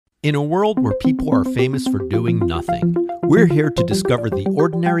In a world where people are famous for doing nothing, we're here to discover the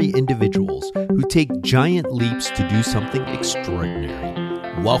ordinary individuals who take giant leaps to do something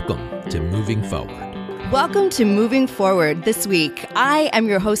extraordinary. Welcome to Moving Forward. Welcome to Moving Forward. This week, I am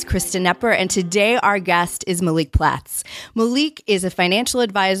your host, Krista Nepper, and today our guest is Malik Platts. Malik is a financial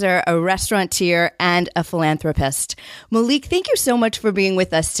advisor, a restaurateur, and a philanthropist. Malik, thank you so much for being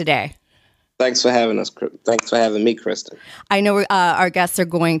with us today. Thanks for having us. Thanks for having me, Kristen. I know our guests are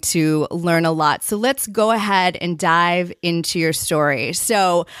going to learn a lot. So let's go ahead and dive into your story.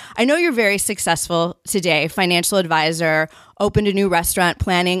 So I know you're very successful today, financial advisor, opened a new restaurant,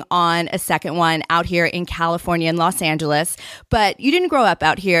 planning on a second one out here in California and Los Angeles. But you didn't grow up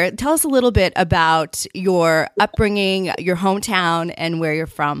out here. Tell us a little bit about your upbringing, your hometown, and where you're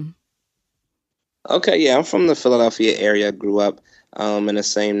from. Okay, yeah, I'm from the Philadelphia area. I grew up in the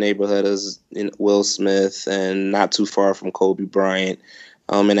same neighborhood as Will Smith and not too far from Kobe Bryant,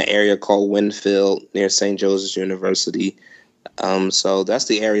 in an area called Winfield near St. Joseph's University. So that's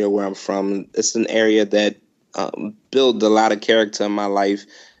the area where I'm from. It's an area that built a lot of character in my life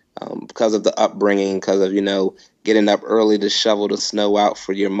because of the upbringing, because of, getting up early to shovel the snow out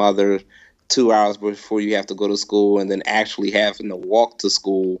for your mother 2 hours before you have to go to school and then actually having to walk to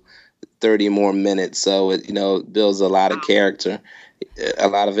school 30 more minutes. So it builds a lot of character. A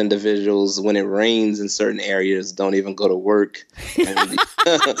lot of individuals, when it rains in certain areas, don't even go to work.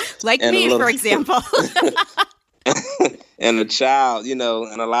 Like me, for example. And a child, and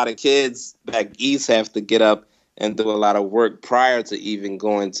a lot of kids back east have to get up and do a lot of work prior to even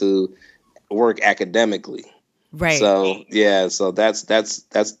going to work academically. Right. So yeah, so that's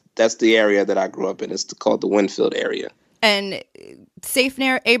the area that I grew up in. It's called the Winfield area. And safe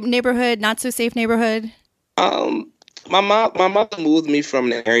neighborhood, not so safe neighborhood? My mother moved me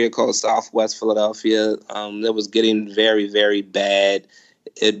from an area called Southwest Philadelphia. That was getting very, very bad.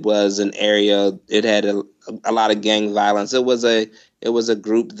 It was an area. It had a lot of gang violence. It was a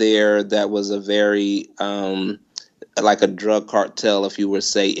group there that was a very like a drug cartel, if you were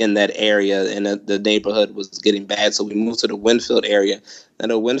say, in that area, and the neighborhood was getting bad. So we moved to the Winfield area.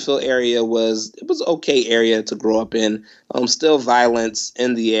 And the Winfield area was okay area to grow up in. Still violence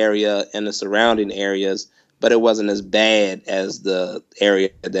in the area and the surrounding areas, but it wasn't as bad as the area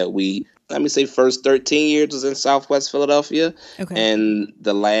that first 13 years was in Southwest Philadelphia. Okay. And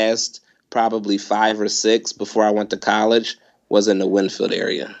the last probably 5 or 6 before I went to college was in the Winfield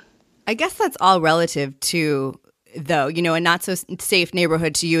area. I guess that's all relative to, though, a not so safe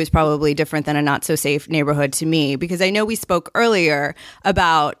neighborhood to you is probably different than a not so safe neighborhood to me, because I know we spoke earlier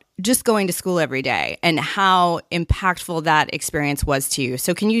about just going to school every day and how impactful that experience was to you.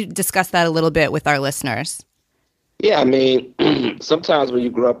 So can you discuss that a little bit with our listeners? Yeah, I mean, sometimes when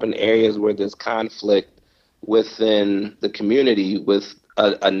you grow up in areas where there's conflict within the community with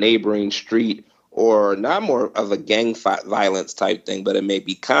a neighboring street, or not more of a gang violence type thing, but it may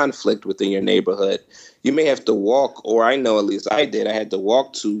be conflict within your neighborhood, you may have to walk, or I know at least I did, I had to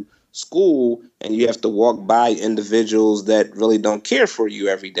walk to school, and you have to walk by individuals that really don't care for you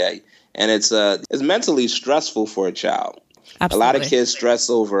every day. And it's mentally stressful for a child. Absolutely. A lot of kids stress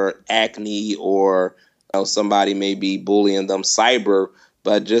over acne, or somebody may be bullying them cyber,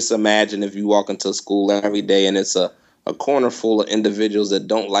 but just imagine if you walk into school every day and it's a corner full of individuals that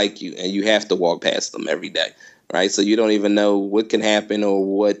don't like you, and you have to walk past them every day, right? So you don't even know what can happen, or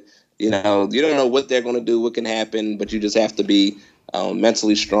what, you don't know what they're going to do, what can happen, but you just have to be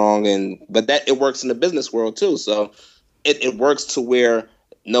mentally strong. But that it works in the business world too. So it works to where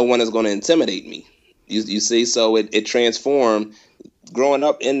no one is going to intimidate me. You see, so it transformed. Growing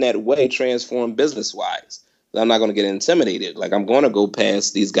up in that way transformed business wise. I'm not going to get intimidated. Like, I'm going to go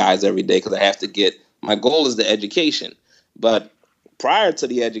past these guys every day because I have to get. My goal is the education, but prior to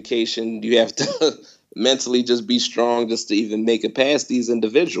the education, you have to mentally just be strong just to even make it past these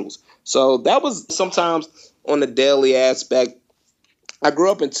individuals. So that was sometimes on the daily aspect. I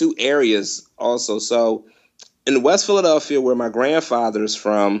grew up in 2 areas also. So in West Philadelphia, where my grandfather is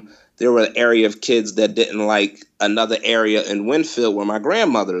from, there were an area of kids that didn't like another area in Winfield where my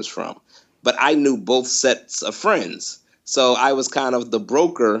grandmother is from. But I knew both sets of friends. So I was kind of the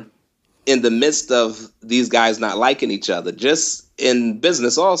broker in the midst of these guys not liking each other, just in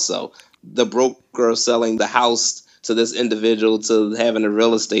business also. The broker selling the house to this individual to having a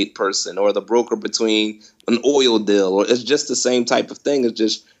real estate person, or the broker between an oil deal, or it's just the same type of thing. It's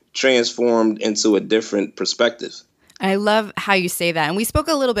just transformed into a different perspective. I love how you say that. And we spoke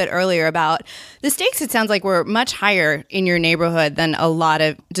a little bit earlier about the stakes. It sounds like were much higher in your neighborhood than a lot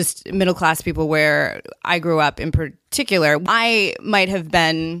of just middle class people where I grew up in particular. I might have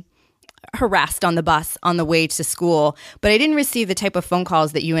been harassed on the bus on the way to school, but I didn't receive the type of phone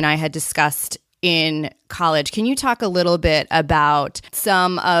calls that you and I had discussed in college. Can you talk a little bit about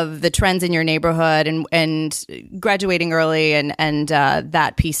some of the trends in your neighborhood and graduating early and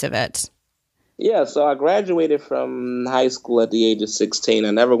that piece of it? Yeah, so I graduated from high school at the age of 16.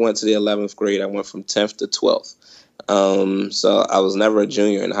 I never went to the 11th grade. I went from 10th to 12th. So I was never a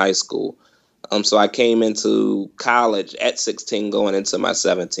junior in high school. So I came into college at 16 going into my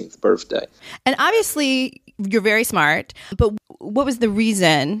 17th birthday. And obviously, you're very smart, but what was the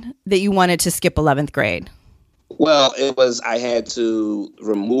reason that you wanted to skip 11th grade? Well, it was I had to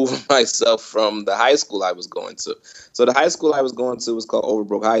remove myself from the high school I was going to. So the high school I was going to was called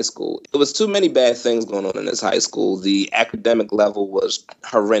Overbrook High School. It was too many bad things going on in this high school. The academic level was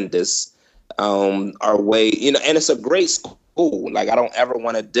horrendous. Our way, and it's a great school. Like, I don't ever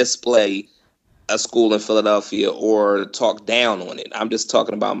want to display a school in Philadelphia or talk down on it. I'm just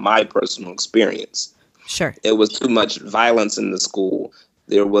talking about my personal experience. Sure. It was too much violence in the school.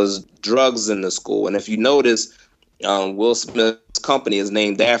 There was drugs in the school. And if you notice, Will Smith's company is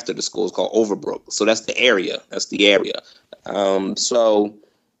named after the school. It's called Overbrook. So that's the area. So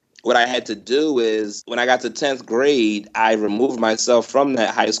what I had to do is when I got to 10th grade, I removed myself from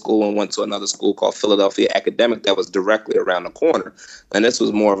that high school and went to another school called Philadelphia Academic that was directly around the corner. And this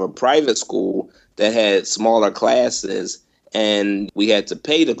was more of a private school that had smaller classes, and we had to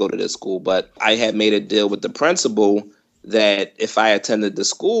pay to go to this school. But I had made a deal with the principal that if I attended the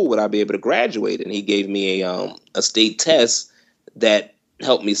school, would I be able to graduate? And he gave me a state test that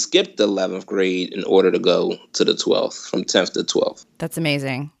helped me skip the 11th grade in order to go to the 12th, from 10th to 12th. That's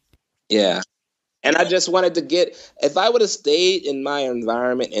amazing. Yeah. And I just wanted to if I would have stayed in my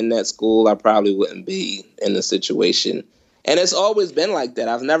environment in that school, I probably wouldn't be in the situation. And it's always been like that.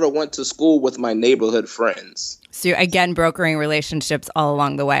 I've never went to school with my neighborhood friends. So you're, again, brokering relationships all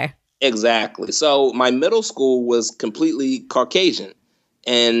along the way. Exactly. So my middle school was completely Caucasian,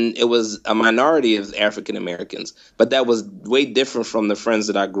 and it was a minority of African Americans. But that was way different from the friends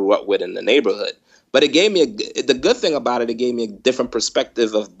that I grew up with in the neighborhood. But it gave me the good thing about it gave me a different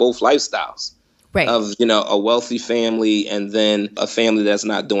perspective of both lifestyles. Right. Of, a wealthy family and then a family that's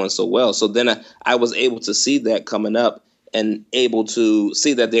not doing so well. So then I was able to see that coming up and able to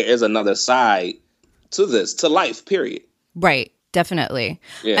see that there is another side to this, to life, period. Right. Definitely.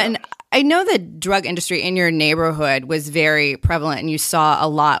 Yeah. And I know the drug industry in your neighborhood was very prevalent and you saw a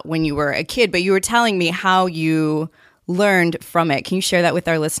lot when you were a kid, but you were telling me how you learned from it. Can you share that with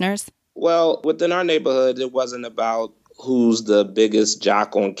our listeners? Well, within our neighborhood, it wasn't about who's the biggest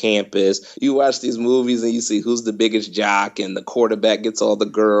jock on campus. You watch these movies and you see who's the biggest jock and the quarterback gets all the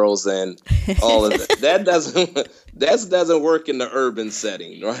girls and all of that. That doesn't work in the urban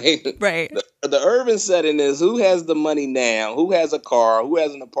setting, right? Right. The urban setting is who has the money now, who has a car, who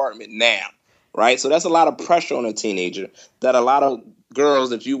has an apartment now, right? So that's a lot of pressure on a teenager that a lot of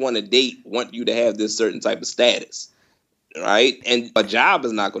girls that you want to date want you to have this certain type of status. Right. And a job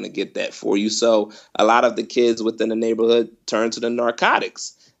is not going to get that for you. So a lot of the kids within the neighborhood turn to the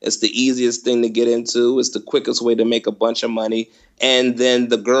narcotics. It's the easiest thing to get into. It's the quickest way to make a bunch of money. And then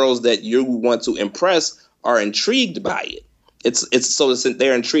the girls that you want to impress are intrigued by it.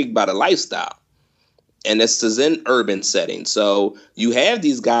 They're intrigued by the lifestyle. And this is in urban settings. So you have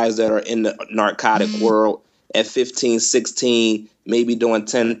these guys that are in the narcotic world at 15, 16, maybe doing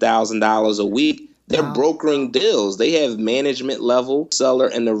 $10,000 a week. They're brokering deals. They have management level seller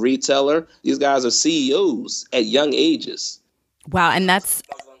and the retailer. These guys are CEOs at young ages. Wow. And that's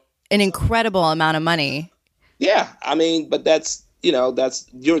an incredible amount of money. Yeah. I mean, but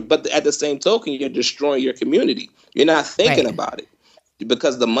but at the same token, you're destroying your community. You're not thinking about it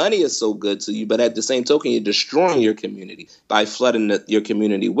because the money is so good to you. But at the same token, you're destroying your community by flooding your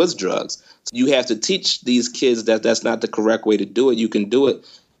community with drugs. So you have to teach these kids that that's not the correct way to do it. You can do it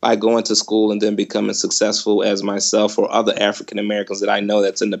by going to school and then becoming successful as myself or other African Americans that I know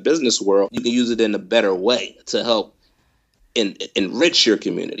that's in the business world. You can use it in a better way to help enrich your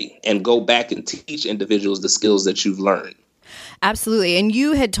community and go back and teach individuals the skills that you've learned. Absolutely. And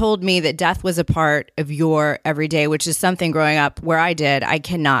you had told me that death was a part of your everyday, which is something growing up where I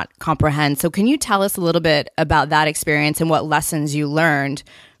cannot comprehend. So can you tell us a little bit about that experience and what lessons you learned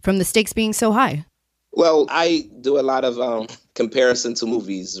from the stakes being so high? Well, I do a lot of comparison to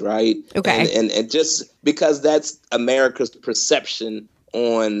movies, right? Okay. And just because that's America's perception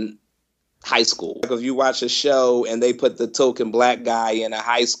on high school. Like if you watch a show and they put the token black guy in a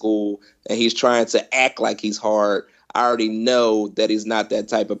high school and he's trying to act like he's hard, I already know that he's not that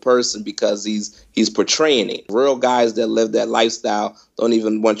type of person because he's portraying it. Real guys that live that lifestyle don't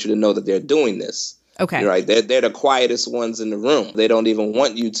even want you to know that they're doing this. Okay. Right? They're the quietest ones in the room. They don't even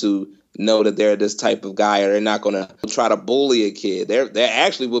want you to know that they're this type of guy, or they're not going to try to bully a kid. They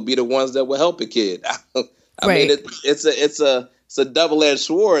actually will be the ones that will help a kid. I Right. mean, it's a double-edged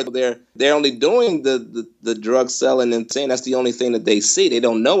sword. They're only doing the drug selling and saying that's the only thing that they see. They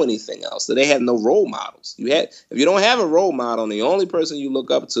don't know anything else. So they have no role models. If you don't have a role model, and the only person you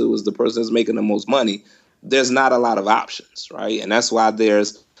look up to is the person that's making the most money, there's not a lot of options, right? And that's why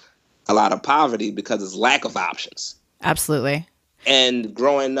there's a lot of poverty, because it's lack of options. Absolutely. And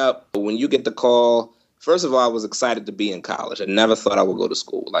growing up, when you get the call, first of all, I was excited to be in college. I never thought I would go to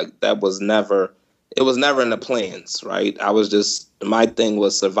school. Like, it was never in the plans, right? My thing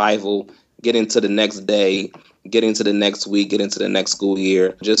was survival, getting to the next day, getting to the next week, getting to the next school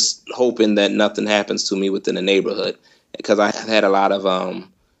year, just hoping that nothing happens to me within the neighborhood. Because I had a lot of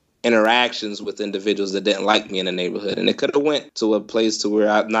interactions with individuals that didn't like me in the neighborhood. And it could have went to a place to where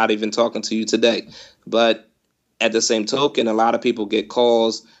I'm not even talking to you today. But at the same token, a lot of people get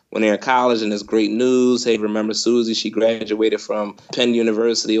calls when they're in college and it's great news. Hey, remember Susie? She graduated from Penn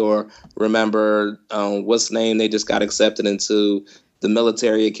University. Or remember, what's the name? They just got accepted into the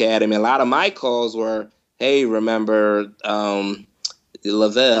military academy. A lot of my calls were, hey, remember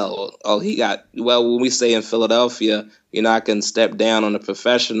Lavelle? Oh, when we say in Philadelphia, I can step down on the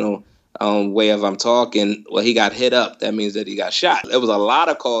professional way of I'm talking. Well, he got hit up. That means that he got shot. There was a lot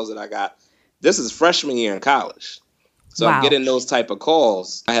of calls that I got. This is freshman year in college. So Wow. I'm getting those type of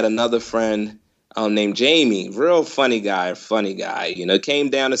calls. I had another friend named Jamie, real funny guy, came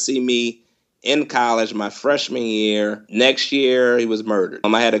down to see me in college my freshman year. Next year, he was murdered.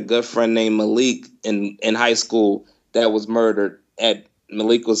 I had a good friend named Malik in high school that was murdered.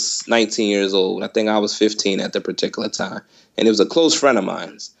 Malik was 19 years old. I think I was 15 at the particular time. And it was a close friend of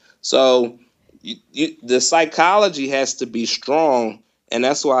mine. So the psychology has to be strong. And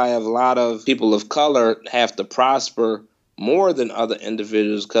that's why a lot of people of color have to prosper more than other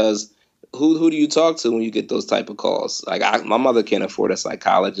individuals, because who do you talk to when you get those type of calls? Like, my mother can't afford a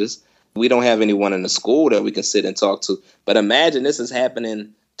psychologist. We don't have anyone in the school that we can sit and talk to. But imagine this is happening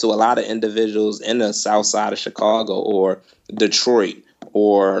to a lot of individuals in the south side of Chicago or Detroit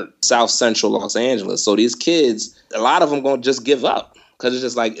or South Central Los Angeles. So these kids, a lot of them going to just give up because it's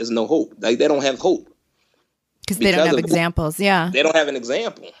just like, there's no hope. Like, they don't have hope. Because they don't have examples. Yeah. They don't have an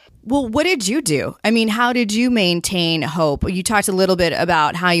example. Well, what did you do? I mean, how did you maintain hope? You talked a little bit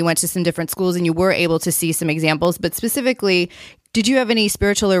about how you went to some different schools and you were able to see some examples, but specifically, did you have any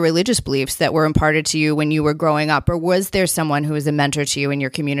spiritual or religious beliefs that were imparted to you when you were growing up? Or was there someone who was a mentor to you in your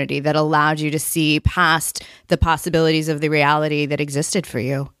community that allowed you to see past the possibilities of the reality that existed for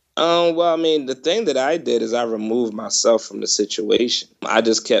you? Well, I mean, the thing that I did is I removed myself from the situation. I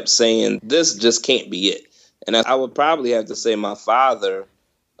just kept saying, this just can't be it. And I would probably have to say my father,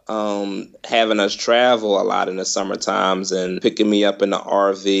 having us travel a lot in the summer times and picking me up in the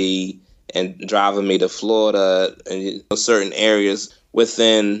RV and driving me to Florida and certain areas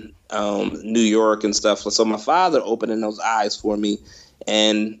within New York and stuff. So my father opening those eyes for me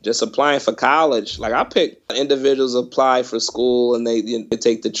and just applying for college. Like, I picked individuals apply for school and they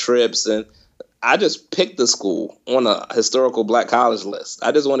take the trips, and I just picked the school on a historical Black college list.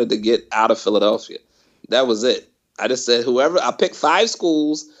 I just wanted to get out of Philadelphia. That was it. I just said, I picked 5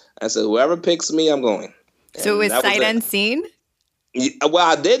 schools. I said, whoever picks me, I'm going. And so it was sight unseen? Well,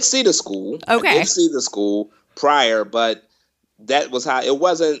 I did see the school. Okay. I did see the school prior, but that was it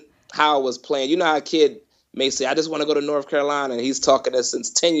wasn't how I was playing. You know how a kid may say, I just want to go to North Carolina, and he's talking to since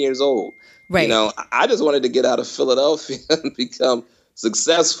 10 years old. Right. I just wanted to get out of Philadelphia and become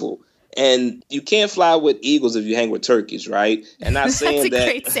successful. And you can't fly with eagles if you hang with turkeys, right? And not saying That's a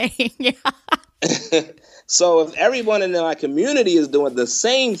great saying, yeah. So if everyone in my community is doing the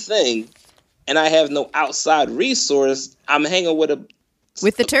same thing and I have no outside resource, I'm hanging with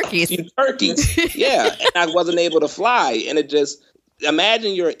the turkeys. Few turkeys. Yeah. And I wasn't able to fly. And it just,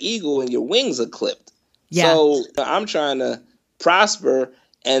 imagine you're an eagle and your wings are clipped. Yeah. So I'm trying to prosper,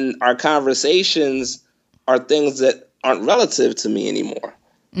 and our conversations are things that aren't relative to me anymore.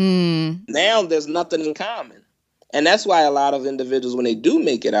 Now there's nothing in common. And that's why a lot of individuals, when they do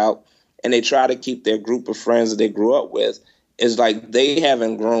make it out, and they try to keep their group of friends that they grew up with, is like they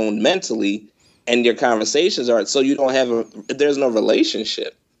haven't grown mentally, and your conversations are, so you don't have there's no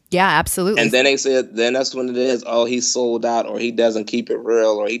relationship. Yeah, absolutely. And then they said, then that's when it is, oh, he's sold out, or he doesn't keep it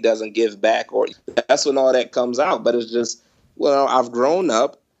real, or he doesn't give back, or that's when all that comes out. But it's just, well, I've grown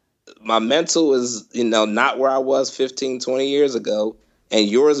up. My mental is, not where I was 15, 20 years ago, and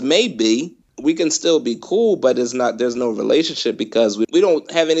yours may be. We can still be cool, but there's no relationship because we don't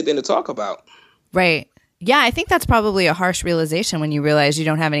have anything to talk about. Right. Yeah, I think that's probably a harsh realization when you realize you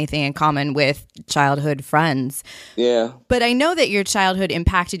don't have anything in common with childhood friends. Yeah. But I know that your childhood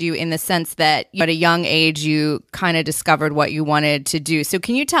impacted you in the sense that at a young age, you kind of discovered what you wanted to do. So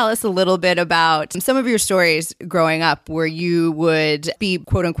can you tell us a little bit about some of your stories growing up where you would be,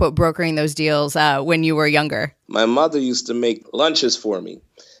 quote unquote, brokering those deals when you were younger? My mother used to make lunches for me.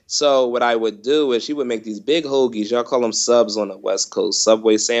 So what I would do is she would make these big hoagies. Y'all call them subs on the West Coast,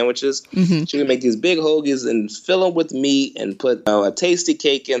 Subway sandwiches. Mm-hmm. She would make these big hoagies and fill them with meat and put a tasty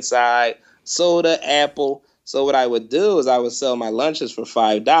cake inside, soda, apple. So what I would do is I would sell my lunches for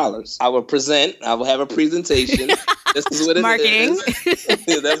 $5. I would have a presentation. This is what it marketing.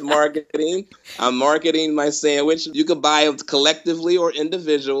 Is. That's marketing. I'm marketing my sandwich. You could buy them collectively or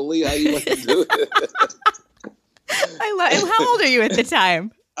individually, how you want to do it. How old are you at the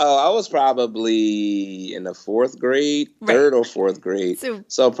time? Oh, I was probably in the fourth grade, third or fourth grade.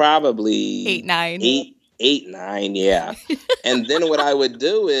 So probably 8, 9. 8, 9, yeah. And then what I would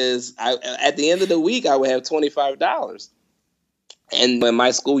do is, at the end of the week, I would have $25. And in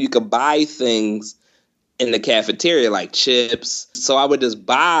my school, you could buy things in the cafeteria, like chips. So I would just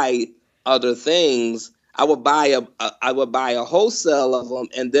buy other things. I would buy a wholesale of them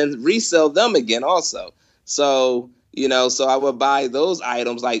and then resell them again also. So I would buy those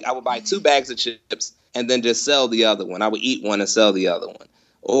items, like I would buy 2 bags of chips and then just sell the other one. I would eat one and sell the other one.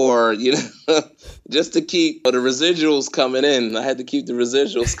 Or, just to keep the residuals coming in. I had to keep the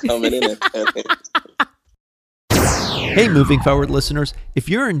residuals coming in. Hey, Moving Forward listeners, if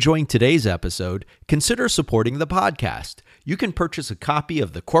you're enjoying today's episode, consider supporting the podcast. You can purchase a copy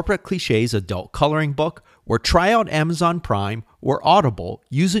of the Corporate Clichés Adult Coloring Book or try out Amazon Prime or Audible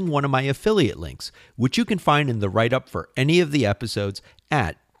using one of my affiliate links, which you can find in the write-up for any of the episodes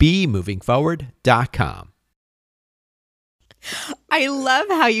at bemovingforward.com. I love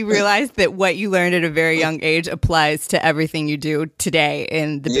how you realize that what you learned at a very young age applies to everything you do today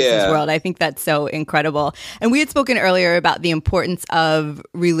in the business world. I think that's so incredible. And we had spoken earlier about the importance of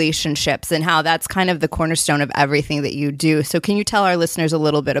relationships and how that's kind of the cornerstone of everything that you do. So can you tell our listeners a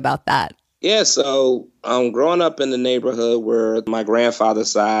little bit about that? Yeah, so growing up in the neighborhood where my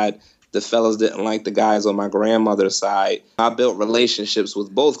grandfather's side, the fellas didn't like the guys on my grandmother's side. I built relationships with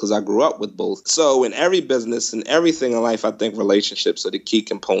both because I grew up with both. So in every business and everything in life, I think relationships are the key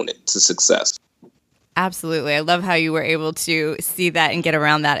component to success. Absolutely. I love how you were able to see that and get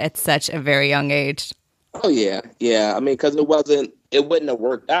around that at such a very young age. Oh, yeah. Yeah. I mean, because it wouldn't have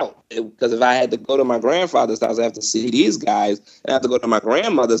worked out. Because if I had to go to my grandfather's house, I have to see these guys. And I have to go to my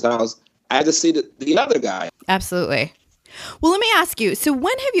grandmother's house, I had to see the other guy. Absolutely. Well, let me ask you, so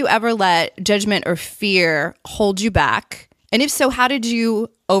when have you ever let judgment or fear hold you back? And if so, how did you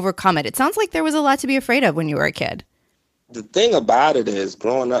overcome it? It sounds like there was a lot to be afraid of when you were a kid. The thing about it is,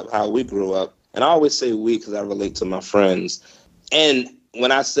 growing up how we grew up, and I always say we because I relate to my friends. And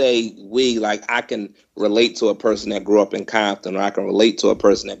when I say we, like I can relate to a person that grew up in Compton, or I can relate to a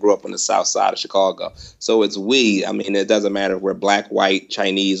person that grew up on the south side of Chicago. So it's we. I mean, it doesn't matter if we're black, white,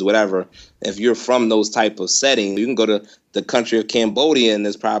 Chinese, whatever. If you're from those type of settings, you can go to the country of Cambodia and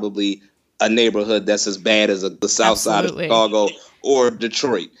there's probably a neighborhood that's as bad as the south side of Chicago or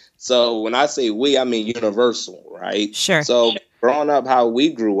Detroit. So when I say we, I mean universal, right? Sure. So growing up how we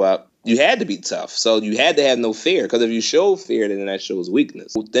grew up, you had to be tough. So you had to have no fear, because if you show fear, then that shows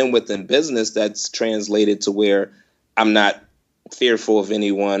weakness. Then within business, that's translated to where I'm not fearful of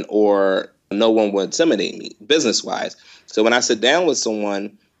anyone or no one will intimidate me business-wise. So when I sit down with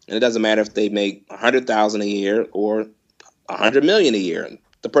someone, and it doesn't matter if they make $100,000 a year or $100 million a year,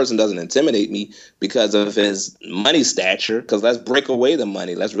 the person doesn't intimidate me because of his money stature, because let's break away the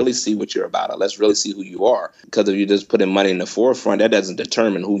money. Let's really see what you're about. Let's really see who you are. Because if you're just putting money in the forefront, that doesn't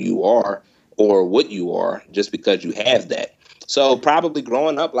determine who you are or what you are just because you have that. So probably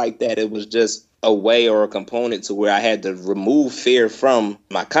growing up like that, it was just a way or a component to where I had to remove fear from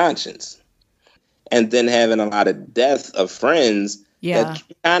my conscience. And then having a lot of death of friends, that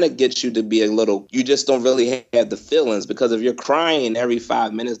kind of gets you to be you just don't really have the feelings, because if you're crying every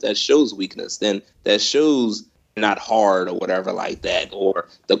 5 minutes, that shows weakness. Then that shows not hard or whatever like that, or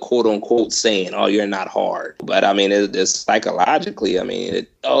the quote unquote saying, oh, you're not hard. But I mean, it's psychologically, I mean,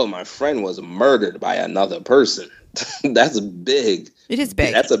 my friend was murdered by another person. That's big. It is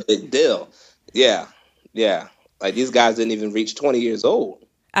big. That's a big deal. Yeah. Yeah. Like these guys didn't even reach 20 years old.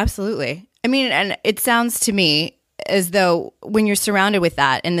 Absolutely. I mean, and it sounds to me as though when you're surrounded with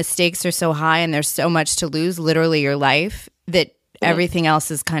that and the stakes are so high and there's so much to lose, literally your life, that everything else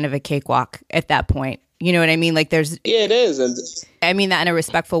is kind of a cakewalk at that point. You know what I mean? Like Yeah, it is. And I mean that in a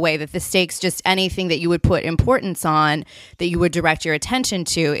respectful way, that the stakes, just anything that you would put importance on, that you would direct your attention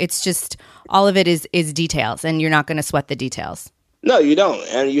to, it's just all of it is details, and you're not going to sweat the details. no, you don't.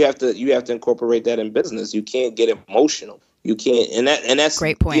 And you have to incorporate that in business. You can't get emotional. You can't, and that's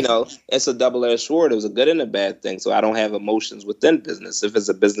Great point. It's a double-edged sword. It was a good and a bad thing. So I don't have emotions within business. If it's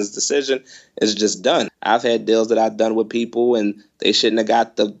a business decision, it's just done. I've had deals that I've done with people, and they shouldn't have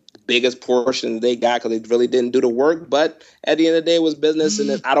got the biggest portion they got because they really didn't do the work. But at the end of the day, it was business,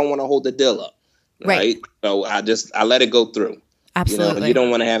 and I don't want to hold the deal up. Right. So I let it go through. Absolutely. You don't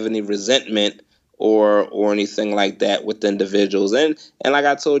want to have any resentment or anything like that with individuals. And like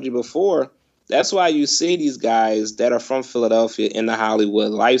I told you before, that's why you see these guys that are from Philadelphia in the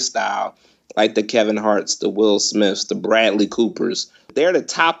Hollywood lifestyle, like the Kevin Harts, the Will Smiths, the Bradley Coopers. They're the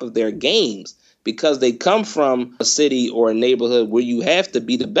top of their games because they come from a city or a neighborhood where you have to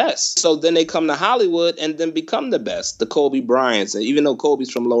be the best. So then they come to Hollywood and then become the best. The Kobe Bryants. And even though Kobe's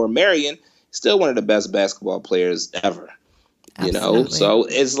from Lower Merion, still one of the best basketball players ever. Absolutely. So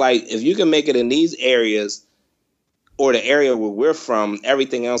it's like, if you can make it in these areas, or the area where we're from,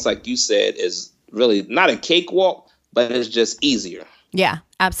 everything else, like you said, is really not a cakewalk, but it's just easier. Yeah,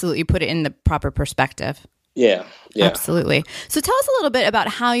 absolutely. You put it in the proper perspective. Yeah. Absolutely. So tell us a little bit about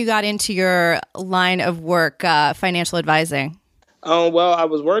how you got into your line of work, financial advising. Well, I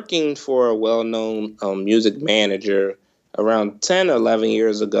was working for a well-known music manager around 10 or 11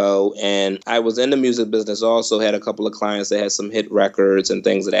 years ago, and I was in the music business, also had a couple of clients that had some hit records and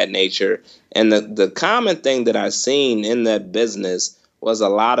things of that nature. And the common thing that I seen in that business was a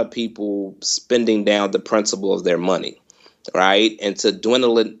lot of people spending down the principal of their money, right? And to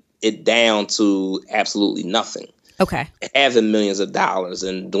dwindle it down to absolutely nothing. Okay. Having millions of dollars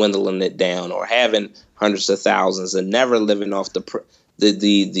and dwindling it down, or having hundreds of thousands and never living off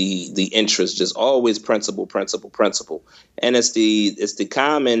the interest, just always principal. And it's the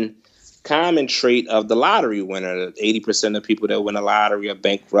common trait of the lottery winner. 80% of people that win a lottery are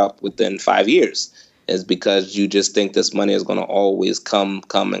bankrupt within 5 years. Is because you just think this money is going to always come,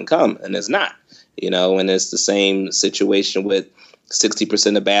 and it's not. And it's the same situation with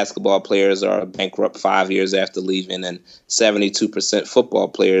 60% of basketball players are bankrupt 5 years after leaving, and 72% football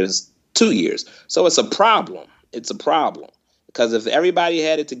players 2 years. So it's a problem. Because if everybody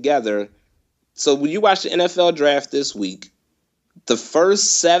had it together, so when you watch the NFL draft this week, the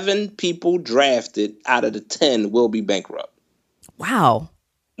first 7 people drafted out of the 10 will be bankrupt. Wow.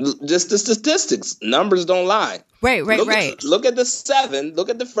 Just the statistics. Numbers don't lie. Right. Look at the 7. Look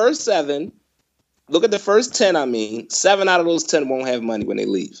at the first 7. Look at the first 10, 7 out of those 10 won't have money when they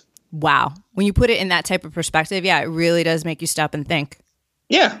leave. Wow. When you put it in that type of perspective, yeah, it really does make you stop and think.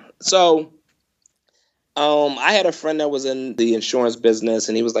 Yeah. So I had a friend that was in the insurance business,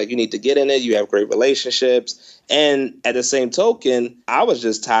 and he was like, you need to get in it. You have great relationships. And at the same token, I was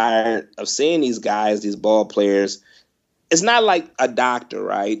just tired of seeing these guys, these ball players. It's not like a doctor,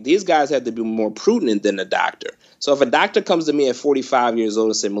 right? These guys have to be more prudent than a doctor. So if a doctor comes to me at 45 years old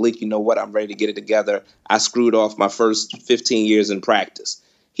and say, Malik, you know what? I'm ready to get it together. I screwed off my first 15 years in practice.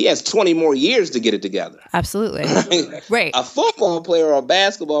 He has 20 more years to get it together. Absolutely. Right. A football player or a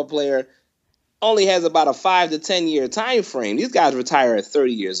basketball player only has about a 5 to 10 year time frame. These guys retire at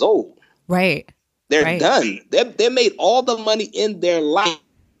 30 years old. Right. They're done. They made all the money in their life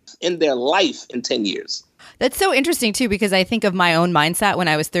in 10 years. That's so interesting, too, because I think of my own mindset when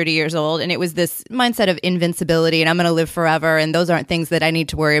I was 30 years old, and it was this mindset of invincibility and I'm going to live forever. And those aren't things that I need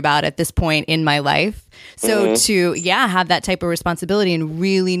to worry about at this point in my life. So to have that type of responsibility and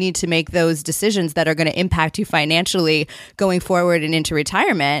really need to make those decisions that are going to impact you financially going forward and into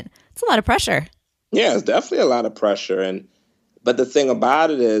retirement, it's a lot of pressure. Yeah, it's definitely a lot of pressure. But the thing about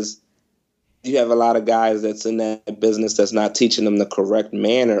it is, you have a lot of guys that's in that business that's not teaching them the correct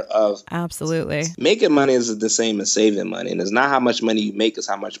manner of absolutely making money is the same as saving money. And it's not how much money you make, it's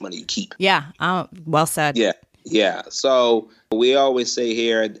how much money you keep. Yeah. Well said. Yeah. So we always say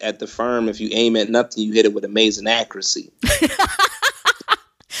here at the firm, if you aim at nothing, you hit it with amazing accuracy.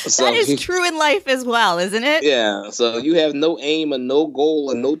 So, that is true in life as well, isn't it? Yeah. So you have no aim and no goal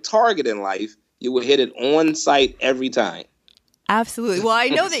and no target in life, you will hit it on site every time. Absolutely. Well, I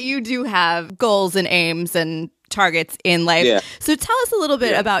know that you do have goals and aims and targets in life. Yeah. So tell us a little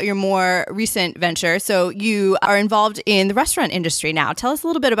bit about your more recent venture. So you are involved in the restaurant industry now. Tell us a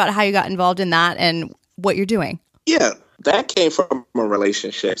little bit about how you got involved in that and what you're doing. Yeah, that came from a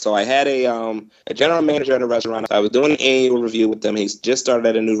relationship. So I had a general manager at a restaurant. I was doing an annual review with them. He's just started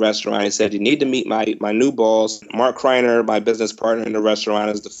at a new restaurant. He said, you need to meet my new boss. Mark Kreiner, my business partner in the restaurant,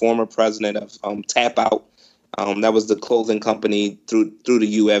 is the former president of Tap Out. That was the clothing company through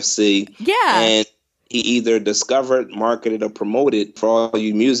the UFC. Yeah. And he either discovered, marketed, or promoted, for all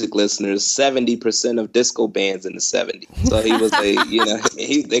you music listeners, 70% of disco bands in the 70s. So he was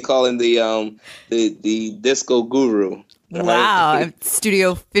they call him the disco guru. Right? Wow.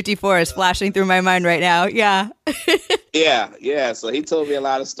 Studio 54 is flashing through my mind right now. Yeah. Yeah. So he told me a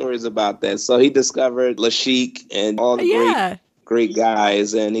lot of stories about that. So he discovered LaChic and all the great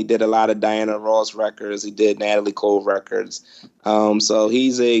guys, and he did a lot of Diana Ross records. He did Natalie Cole records. So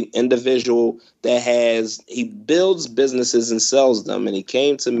he's a individual that he builds businesses and sells them. And he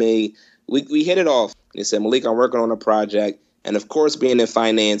came to me. We hit it off. He said, Malik, I'm working on a project. And of course, being in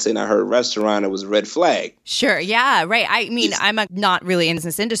finance, and I heard restaurant, it was a red flag. Sure. Yeah. Right. I mean, I'm not really in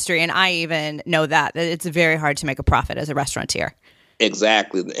this industry, and I even know that it's very hard to make a profit as a restaurateur.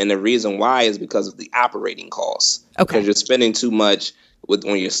 Exactly. And the reason why is because of the operating costs. Okay. Because you're spending too much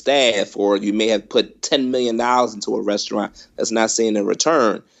on your staff, or you may have put $10 million into a restaurant that's not seeing a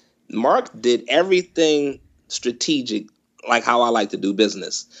return. Mark did everything strategic, like how I like to do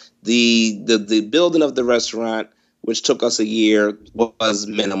business. The building of the restaurant, which took us a year, was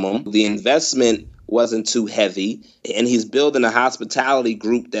minimum. The investment wasn't too heavy. And he's building a hospitality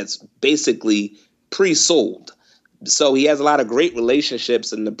group that's basically pre-sold. So he has a lot of great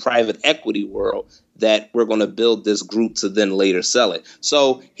relationships in the private equity world that we're going to build this group to then later sell it.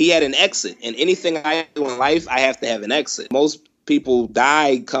 So he had an exit. And anything I do in life, I have to have an exit. Most people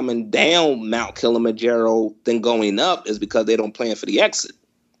die coming down Mount Kilimanjaro than going up is because they don't plan for the exit.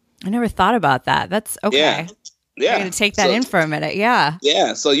 I never thought about that. That's okay. Yeah. I'm going to take that in for a minute. Yeah.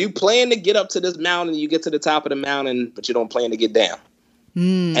 Yeah. So you plan to get up to this mountain, you get to the top of the mountain, but you don't plan to get down.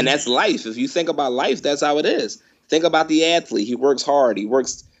 And that's life. If you think about life, that's how it is. Think about the athlete. He works hard. He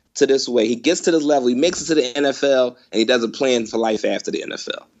works to this way. He gets to this level. He makes it to the NFL, and he doesn't plan for life after the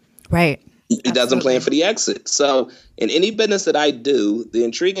NFL. Right. He doesn't plan for the exit. So in any business that I do, the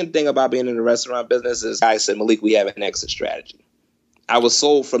intriguing thing about being in the restaurant business is I said, Malik, we have an exit strategy. I was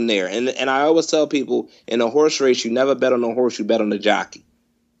sold from there. And I always tell people, in a horse race, you never bet on the horse, you bet on the jockey.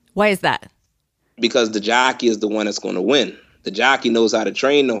 Why is that? Because the jockey is the one that's going to win. The jockey knows how to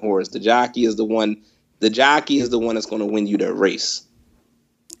train the horse. The jockey is the one that's going to win you the race.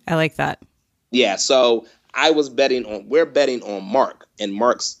 I like that. Yeah, so we're betting on Mark and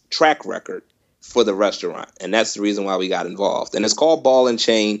Mark's track record for the restaurant. And that's the reason why we got involved. And it's called Ball and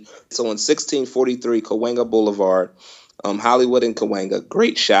Chain. So on 1643 Cahuenga Boulevard, Hollywood and Cahuenga.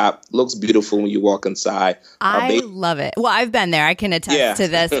 Great shop. Looks beautiful when you walk inside. I love it. Well, I've been there. I can attest to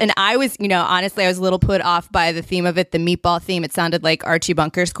this. And I was, honestly, I was a little put off by the theme of it, the meatball theme. It sounded like Archie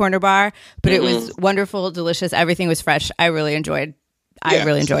Bunker's Corner Bar, but it was wonderful, delicious. Everything was fresh. I really enjoyed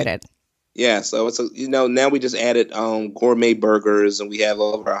it. Yeah. So it's now we just added gourmet burgers, and we have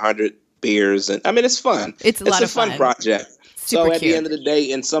over 100 beers, and I mean it's fun. It's a fun project. Super so at cute. the end of the day,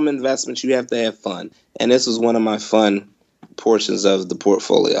 in some investments, you have to have fun, and this was one of my fun portions of the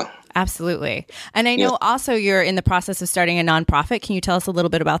portfolio. Absolutely. And I know also you're in the process of starting a nonprofit. Can you tell us a little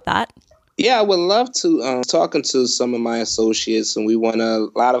bit about that? Yeah, I would love to. Talking to some of my associates, and we want a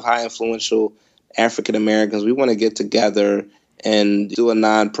lot of high influential African Americans. We want to get together and do a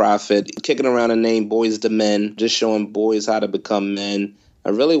nonprofit, kicking around the name Boys to Men, just showing boys how to become men. I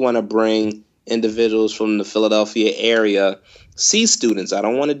really want to bring individuals from the Philadelphia area, C students. I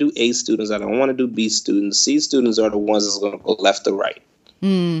don't want to do A students. I don't want to do B students. C students are the ones that's going to go left to right.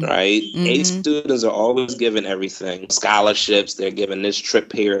 Right? Mm-hmm. A students are always given everything. Scholarships, they're given this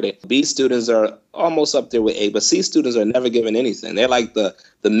trip here. B students are almost up there with A, but C students are never given anything. They're like the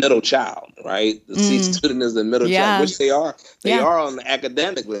middle child, right? The C student is the middle child, which they are. They are on the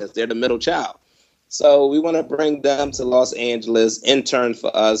academic list. They're the middle child. So we want to bring them to Los Angeles, intern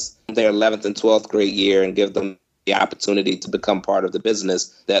for us their 11th and 12th grade year, and give them the opportunity to become part of the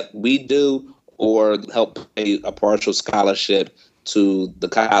business that we do, or help pay a partial scholarship to the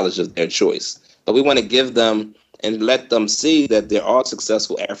college of their choice. But we want to give them and let them see that there are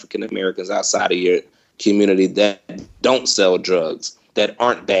successful African Americans outside of your community that don't sell drugs, that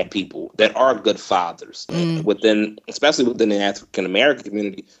aren't bad people, that are good fathers. Especially within the African American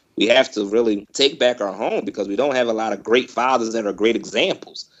community, we have to really take back our home, because we don't have a lot of great fathers that are great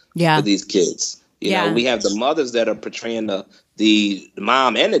examples for these kids. You know, we have the mothers that are portraying the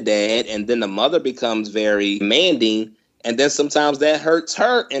mom and the dad, and then the mother becomes very demanding. And then sometimes that hurts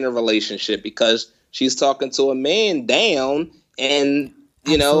her in a relationship, because she's talking to a man down, and,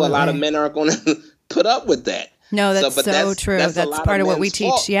 a lot of men aren't going to put up with that. No, that's so true. That's part of what we teach.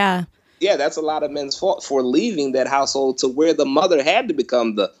 Fault. Yeah, that's a lot of men's fault for leaving that household to where the mother had to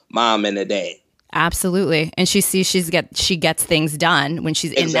become the mom and the dad. Absolutely. And she sees she gets things done when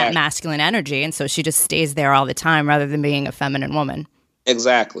she's in that masculine energy. And so she just stays there all the time rather than being a feminine woman.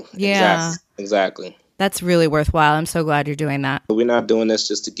 Exactly. Yeah. Exactly. That's really worthwhile. I'm so glad you're doing that. We're not doing this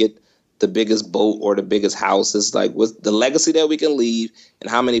just to get the biggest boat or the biggest house. It's like, what's the legacy that we can leave, and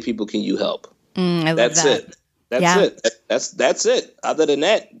how many people can you help? I love That's that. it. That's it. That's it. Other than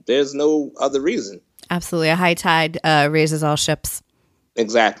that, there's no other reason. Absolutely. A high tide raises all ships.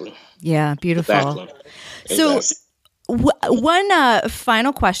 Exactly. Yeah, beautiful. Exactly. So one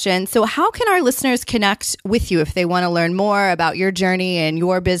final question. So how can our listeners connect with you if they want to learn more about your journey and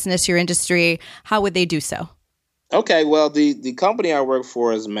your business, your industry? How would they do so? Okay, well, the company I work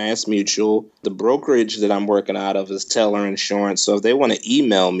for is Mass Mutual. The brokerage that I'm working out of is Teller Insurance. So if they want to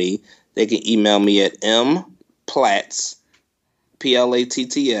email me, they can email me at mplatts, Platts,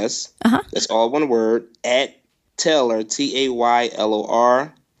 that's all one word, at Teller,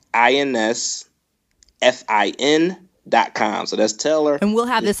 TaylorInsFin.com. So that's Teller. And we'll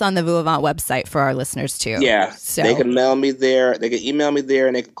have this on the VuAvant website for our listeners too. Yeah, so they can mail me there. They can email me there,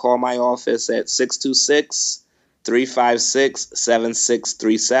 and they can call my office at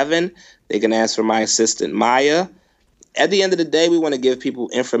 626-356-7637. They can ask for my assistant, Maya. At the end of the day, we want to give people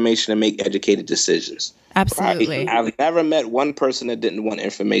information to make educated decisions. Absolutely. Right? I've never met one person that didn't want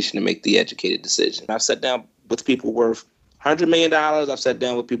information to make the educated decision. I've sat down with people worth $100 million. I've sat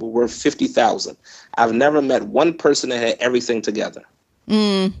down with people worth $50,000. I've never met one person that had everything together.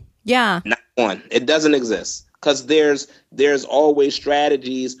 Yeah. Not one. It doesn't exist, because there's always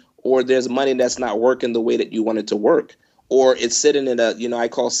strategies, or there's money that's not working the way that you want it to work, or it's sitting in a, I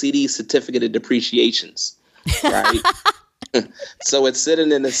call CD, certificate of depreciations, right? So it's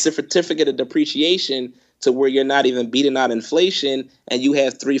sitting in a certificate of depreciation to where you're not even beating out inflation, and you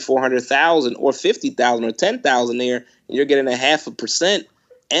have $300,000, 400,000 or 50,000 or 10,000 there, and you're getting 0.5%,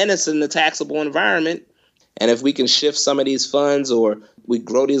 and it's in the taxable environment. And if we can shift some of these funds, or we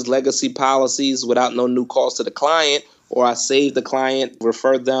grow these legacy policies without no new cost to the client, or I save the client,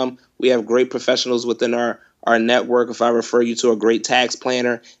 refer them. We have great professionals within our network. If I refer you to a great tax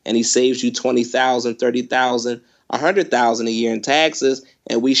planner and he saves you $20,000, $30,000, $100,000 a year in taxes,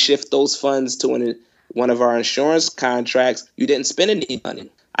 and we shift those funds to one of our insurance contracts, you didn't spend any money.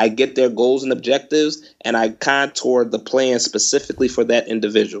 I get their goals and objectives, and I contour the plan specifically for that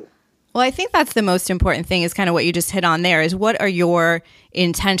individual. Well, I think that's the most important thing, is kind of what you just hit on there, is what are your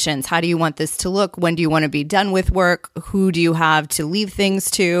intentions? How do you want this to look? When do you want to be done with work? Who do you have to leave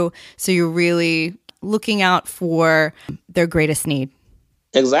things to? So you're really looking out for their greatest need.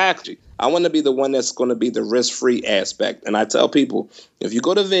 Exactly. I want to be the one that's going to be the risk-free aspect. And I tell people, if you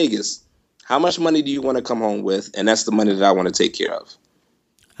go to Vegas, how much money do you want to come home with? And that's the money that I want to take care of.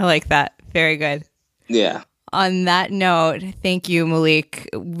 I like that. Very good. Yeah. On that note, thank you, Malik.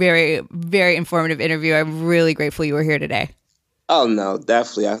 Very, very informative interview. I'm really grateful you were here today. Oh, no,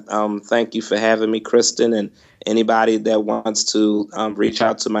 definitely. Thank you for having me, Kristen, and anybody that wants to reach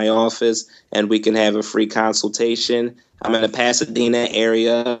out to my office, and we can have a free consultation. I'm in the Pasadena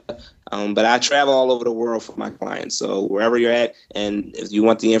area, but I travel all over the world for my clients. So wherever you're at, and if you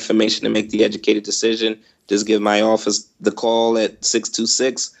want the information to make the educated decision, just give my office the call at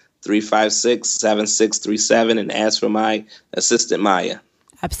 626-356-7637 and ask for my assistant, Maya.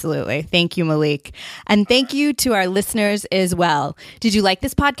 Absolutely. Thank you, Malik. And thank you to our listeners as well. Did you like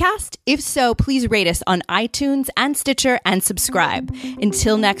this podcast? If so, please rate us on iTunes and Stitcher and subscribe.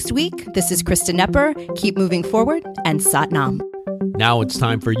 Until next week, this is Kristen Nepper. Keep moving forward, and Sat Nam. Now it's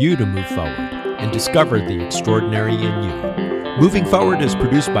time for you to move forward and discover the extraordinary in you. Moving Forward is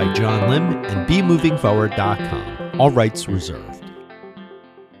produced by John Lim and BeMovingForward.com. All rights reserved.